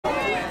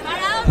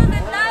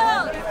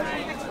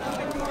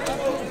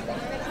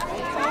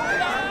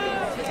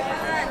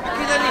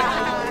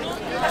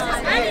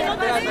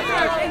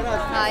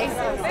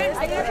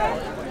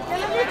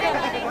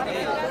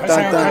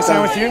I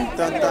sign with you?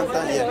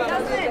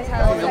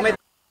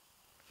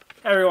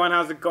 Hey everyone,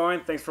 how's it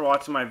going? Thanks for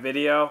watching my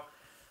video.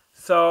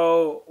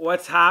 So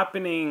what's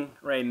happening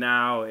right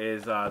now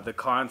is the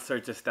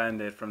concert just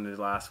ended from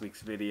the last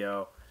week's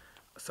video.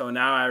 So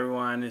now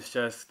everyone is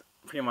just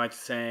pretty much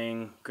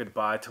saying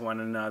goodbye to one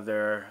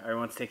another.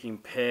 Everyone's taking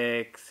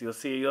pics. You'll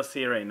see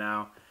it right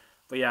now.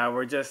 But yeah,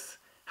 we're just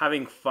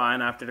having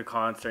fun after the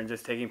concert and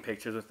just taking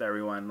pictures with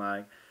everyone,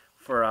 like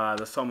for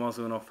the Somos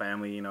Uno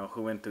family, you know,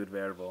 who went through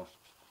Verbo.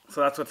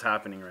 So that's what's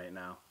happening right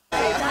now.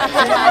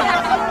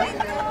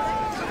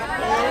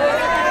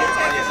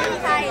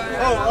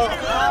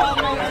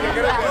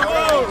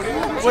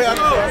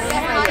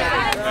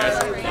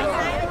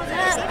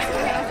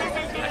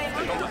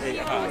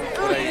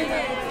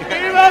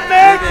 ¡Viva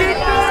México!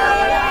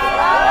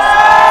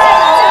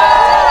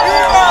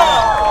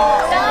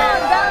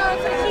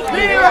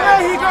 ¡Viva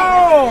México!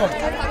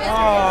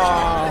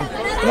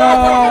 No.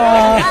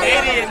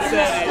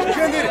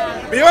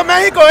 ¡Viva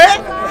México,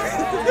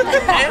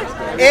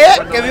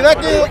 que viva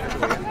aquí.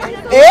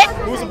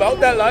 Who's about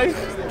that life?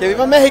 Que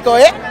viva México,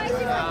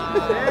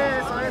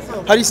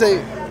 How do you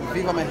say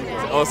Viva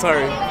México? Oh,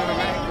 sorry.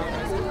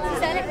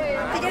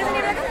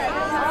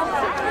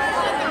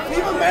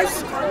 Viva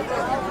México.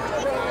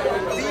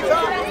 Viva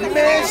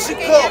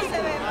México.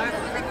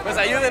 Pues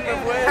ayúdenme,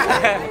 pues.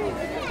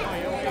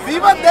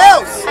 Viva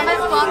Deus.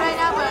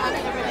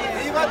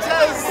 Viva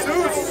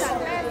Jesus.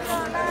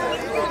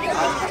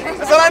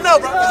 That's all I know,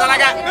 bro. That's all I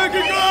got.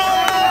 México.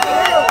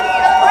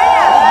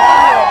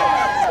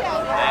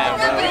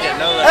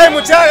 Hey,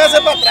 muchachos,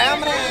 háganse para atrás,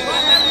 hombre.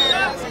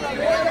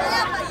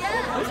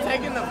 Who's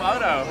taking the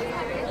photo?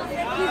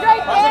 He's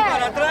right there. Háganse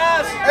para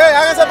atrás. Hey,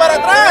 háganse para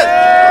atrás.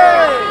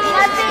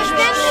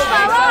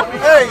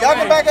 Hey, y'all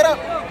can back it up.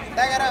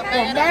 Back it up.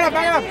 Back it up.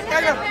 Back it up.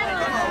 Back it up.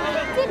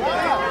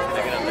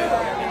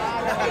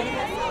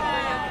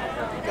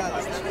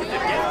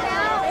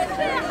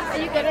 Are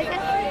you good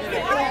again?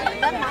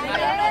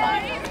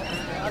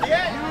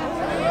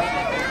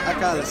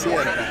 Acá de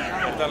cierre.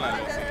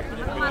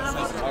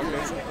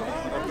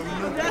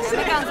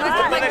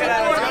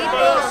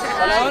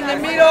 ¿A dónde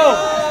miro?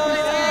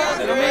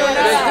 No miro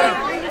nada.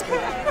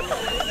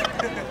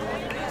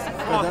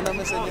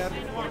 Perdóname, señor.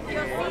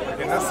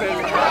 Que no sé.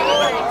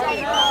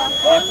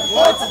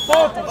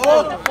 Foto.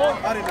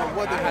 I didn't know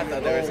what they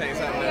were saying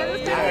something.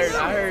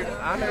 I heard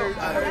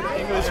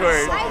English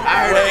word. I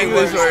heard the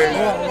English word.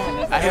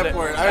 I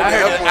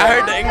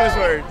heard the English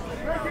word.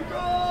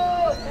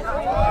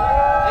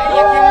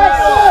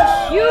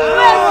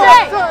 USA!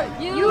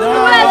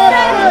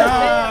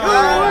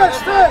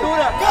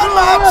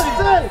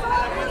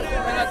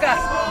 Ven acá.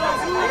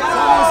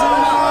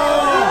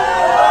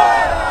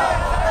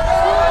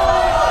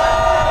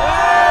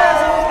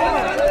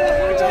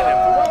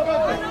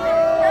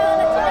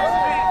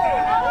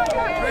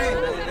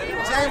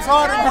 James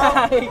Harden.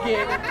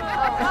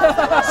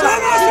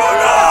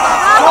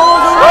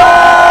 ¡Somos uno!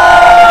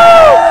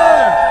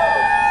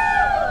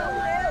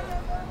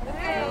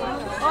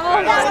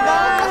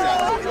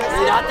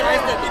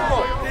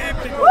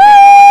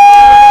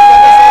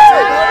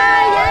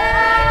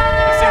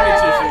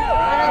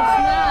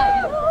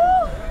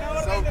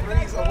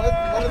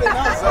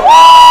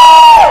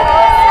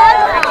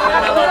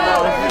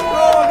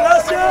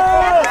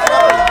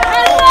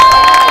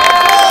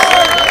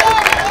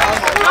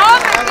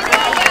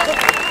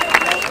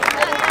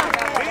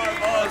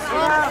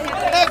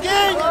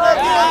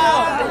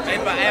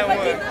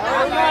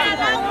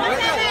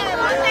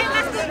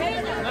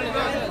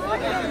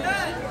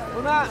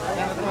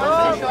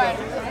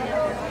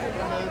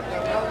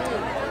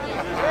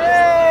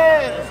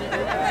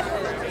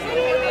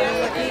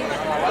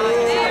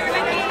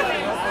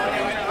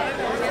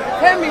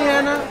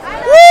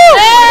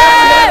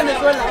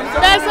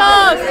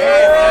 ¡Besos!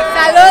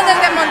 ¡Saludos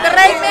desde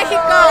Monterrey,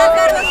 México!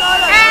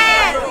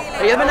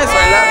 ¿Ella es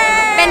Venezuela?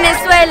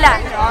 ¡Venezuela!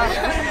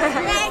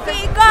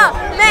 ¡México!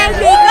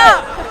 ¡México!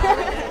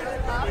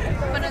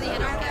 Bueno,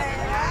 dijeron que...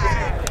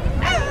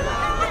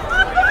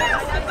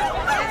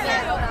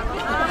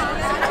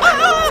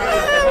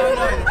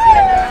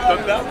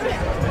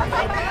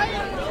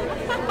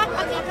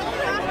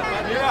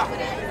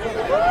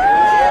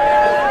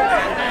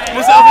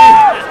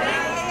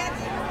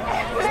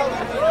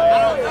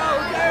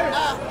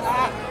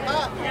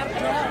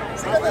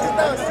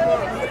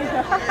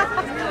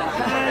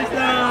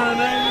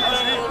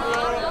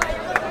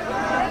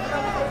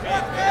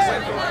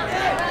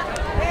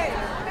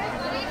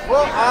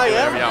 Well, I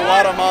am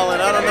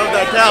Guatemalan. I don't know if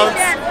that counts.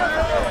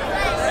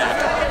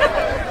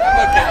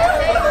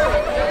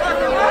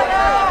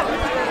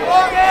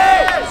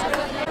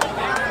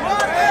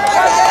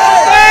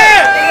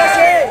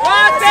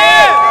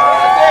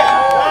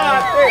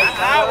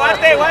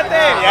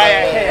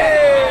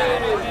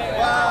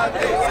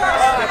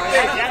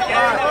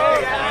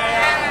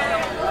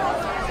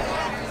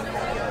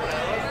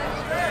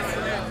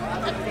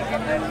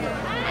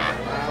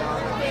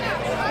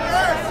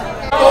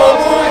 Con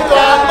mucho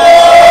amor.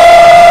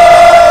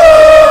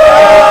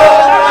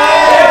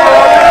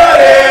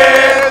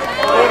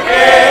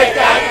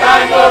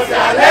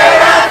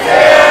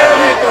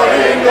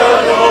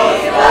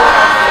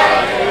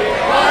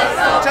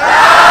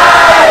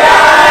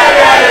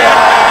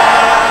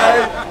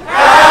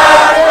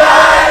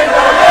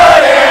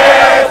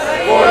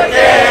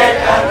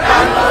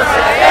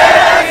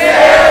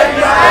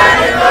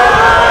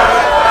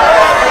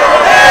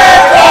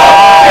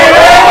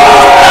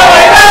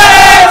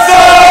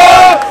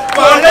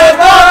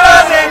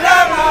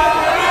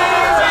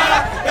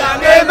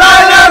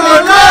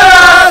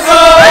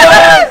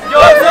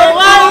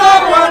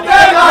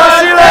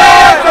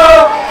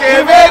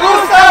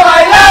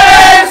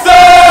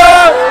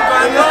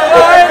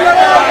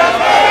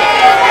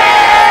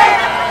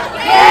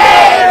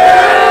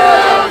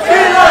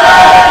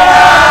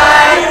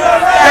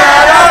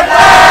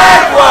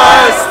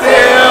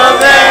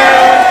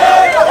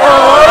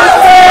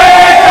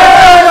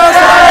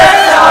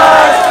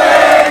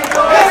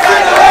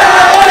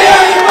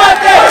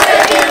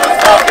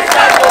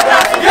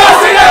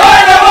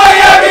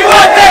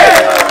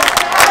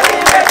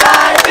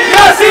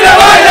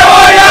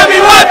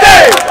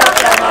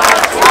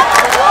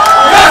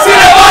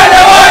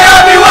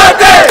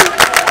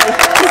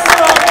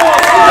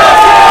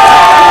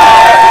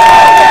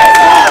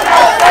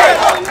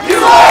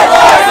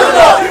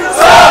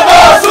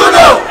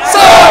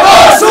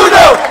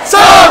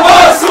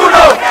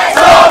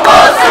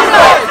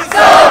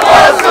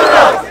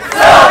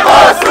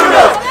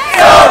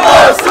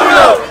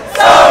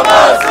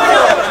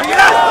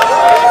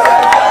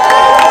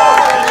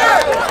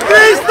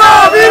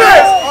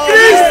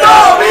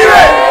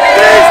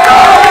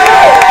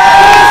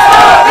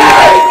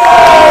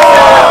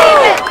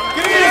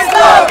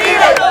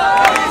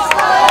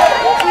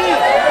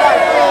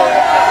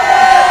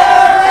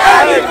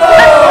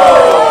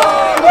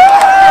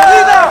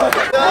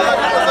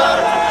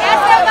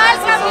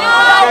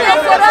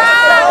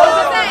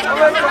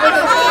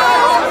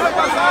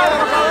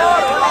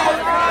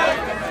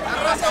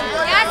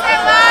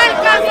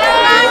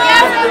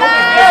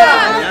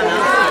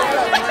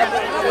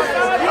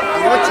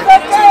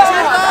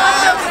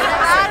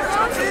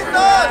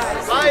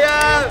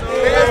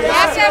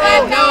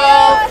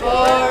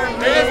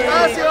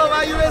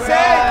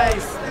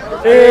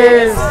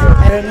 is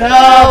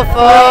enough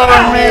for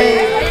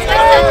me.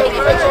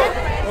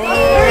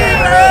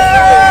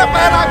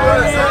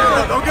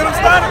 Don't get him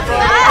started, bro.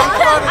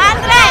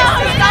 Andrés,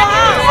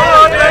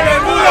 ¡Voten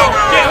el muro!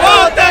 ¡Que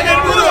voten el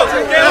muro!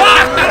 ¡Que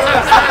voten!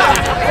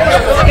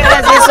 ¿Qué quieres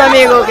decir eso,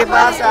 amigo? ¿Qué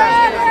pasa?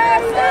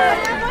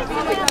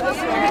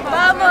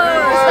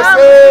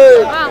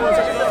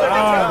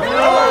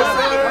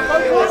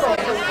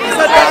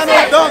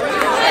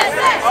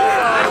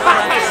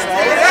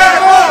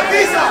 ¡Queremos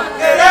pizza!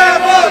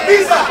 ¡Queremos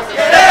pizza!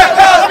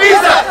 ¡Queremos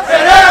pizza!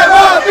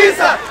 ¡Queremos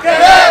pizza!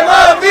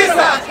 ¡Queremos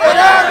pizza!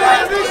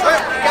 ¡Queremos pizza!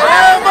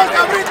 ¡Queremos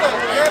cabrito!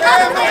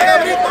 ¡Queremos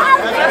cabrito!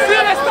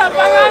 ¡Brasil está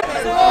pagando!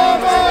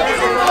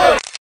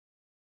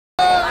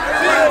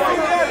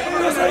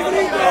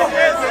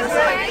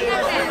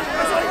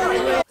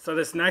 So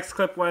this next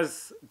clip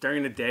was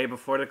during the day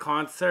before the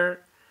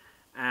concert,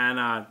 and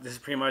this is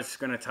pretty much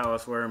going to tell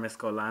us where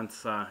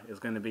MSCLNZ is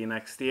going to be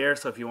next year.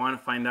 So if you want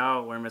to find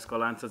out where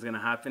MSCLNZ is going to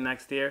happen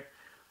next year,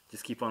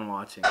 just keep on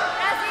watching.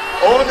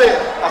 Onde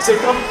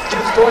aceitamos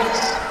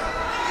questões.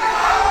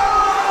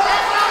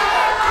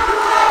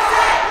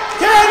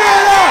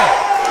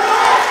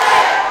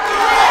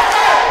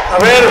 A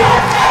ver,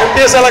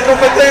 empieza la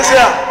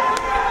competencia.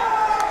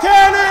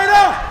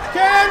 Canada!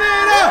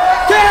 Canada!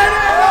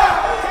 Canada!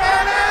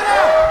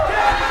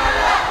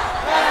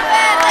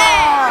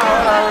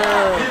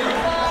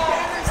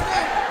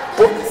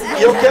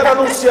 E eu quero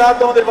anunciar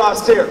onde vai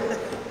ser.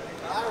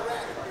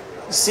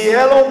 Se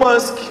Elon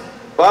Musk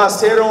vai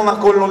ser uma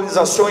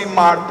colonização em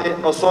Marte,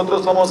 nós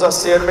vamos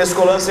fazer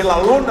MSCLNZ na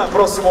Luna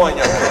próximo ano.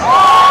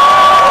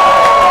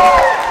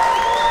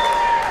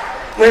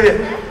 Muy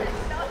bien.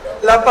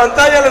 La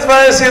pantalla les va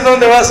a decir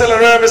dónde va a ser la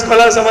nueva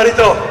MSCLNZ,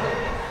 Marito.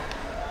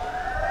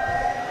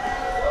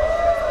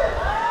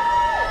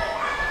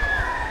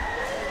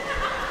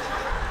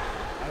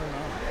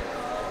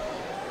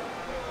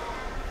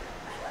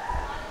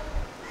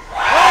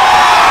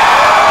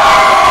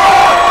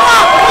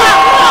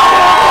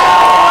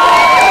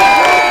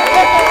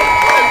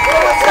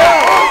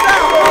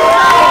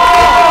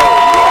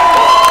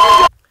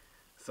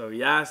 So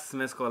yes,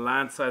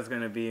 MSCLNZ is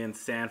going to be in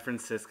San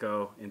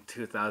Francisco in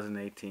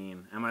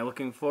 2018. Am I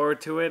looking forward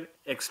to it?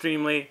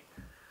 Extremely.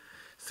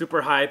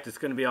 Super hyped. It's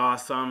going to be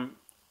awesome.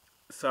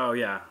 So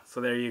yeah,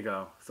 so there you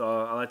go.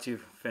 So I'll let you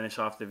finish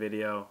off the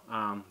video.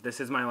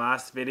 This is my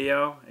last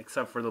video,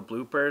 except for the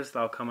bloopers.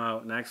 That'll come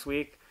out next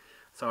week.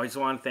 So I just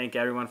want to thank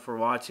everyone for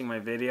watching my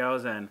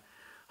videos and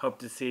hope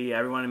to see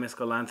everyone in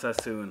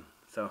MSCLNZ soon.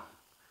 So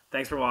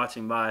thanks for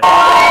watching. Bye.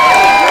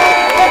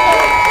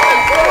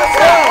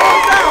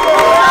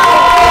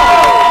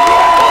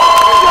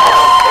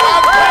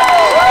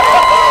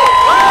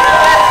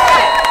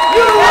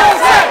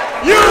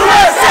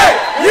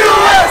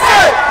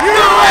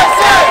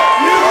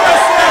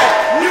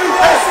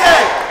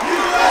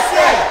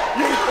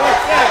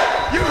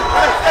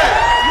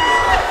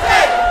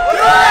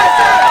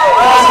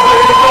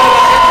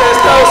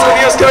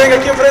 Que venga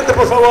aquí enfrente,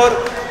 por favor.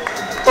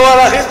 Toda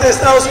la gente de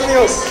Estados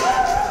Unidos,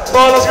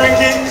 todos los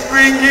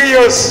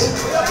gringuillos,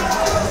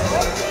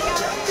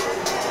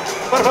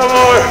 por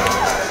favor.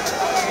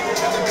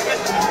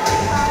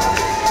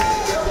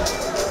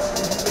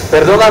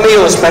 Perdón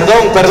amigos,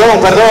 perdón,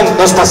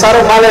 nos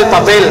pasaron mal el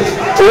papel,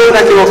 hubo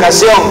una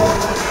equivocación.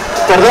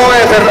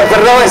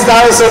 Perdón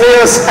Estados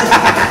Unidos.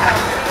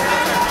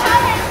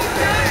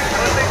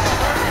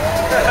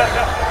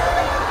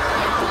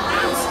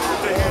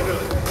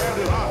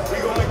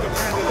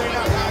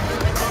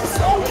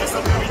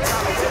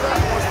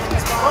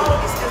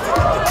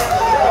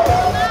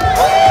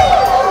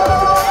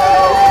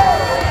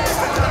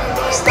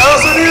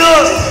 Estados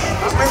Unidos,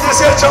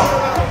 2018.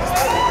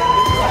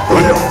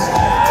 Julio.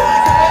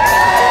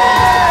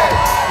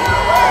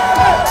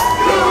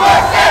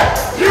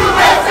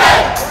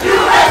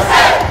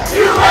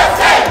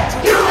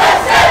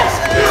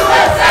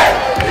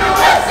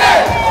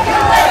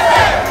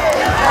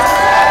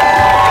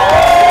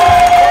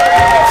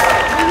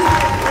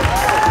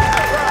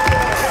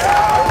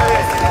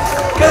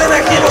 Queden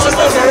aquí los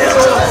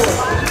estadounidenses.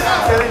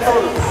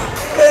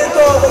 Queden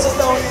todos los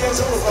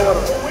estadounidenses, por favor.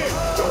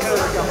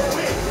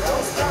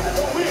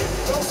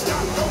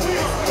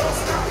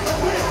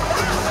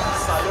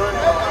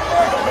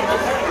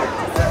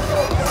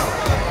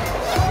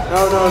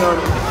 No.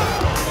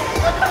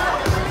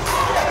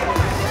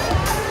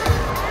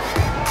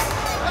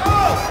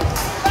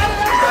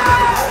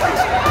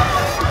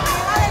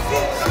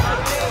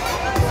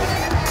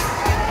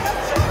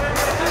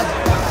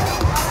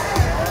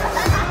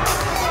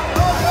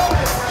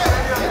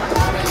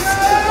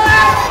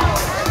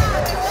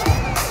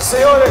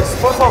 Señores,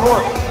 por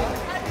favor,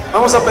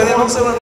 vamos a pedir una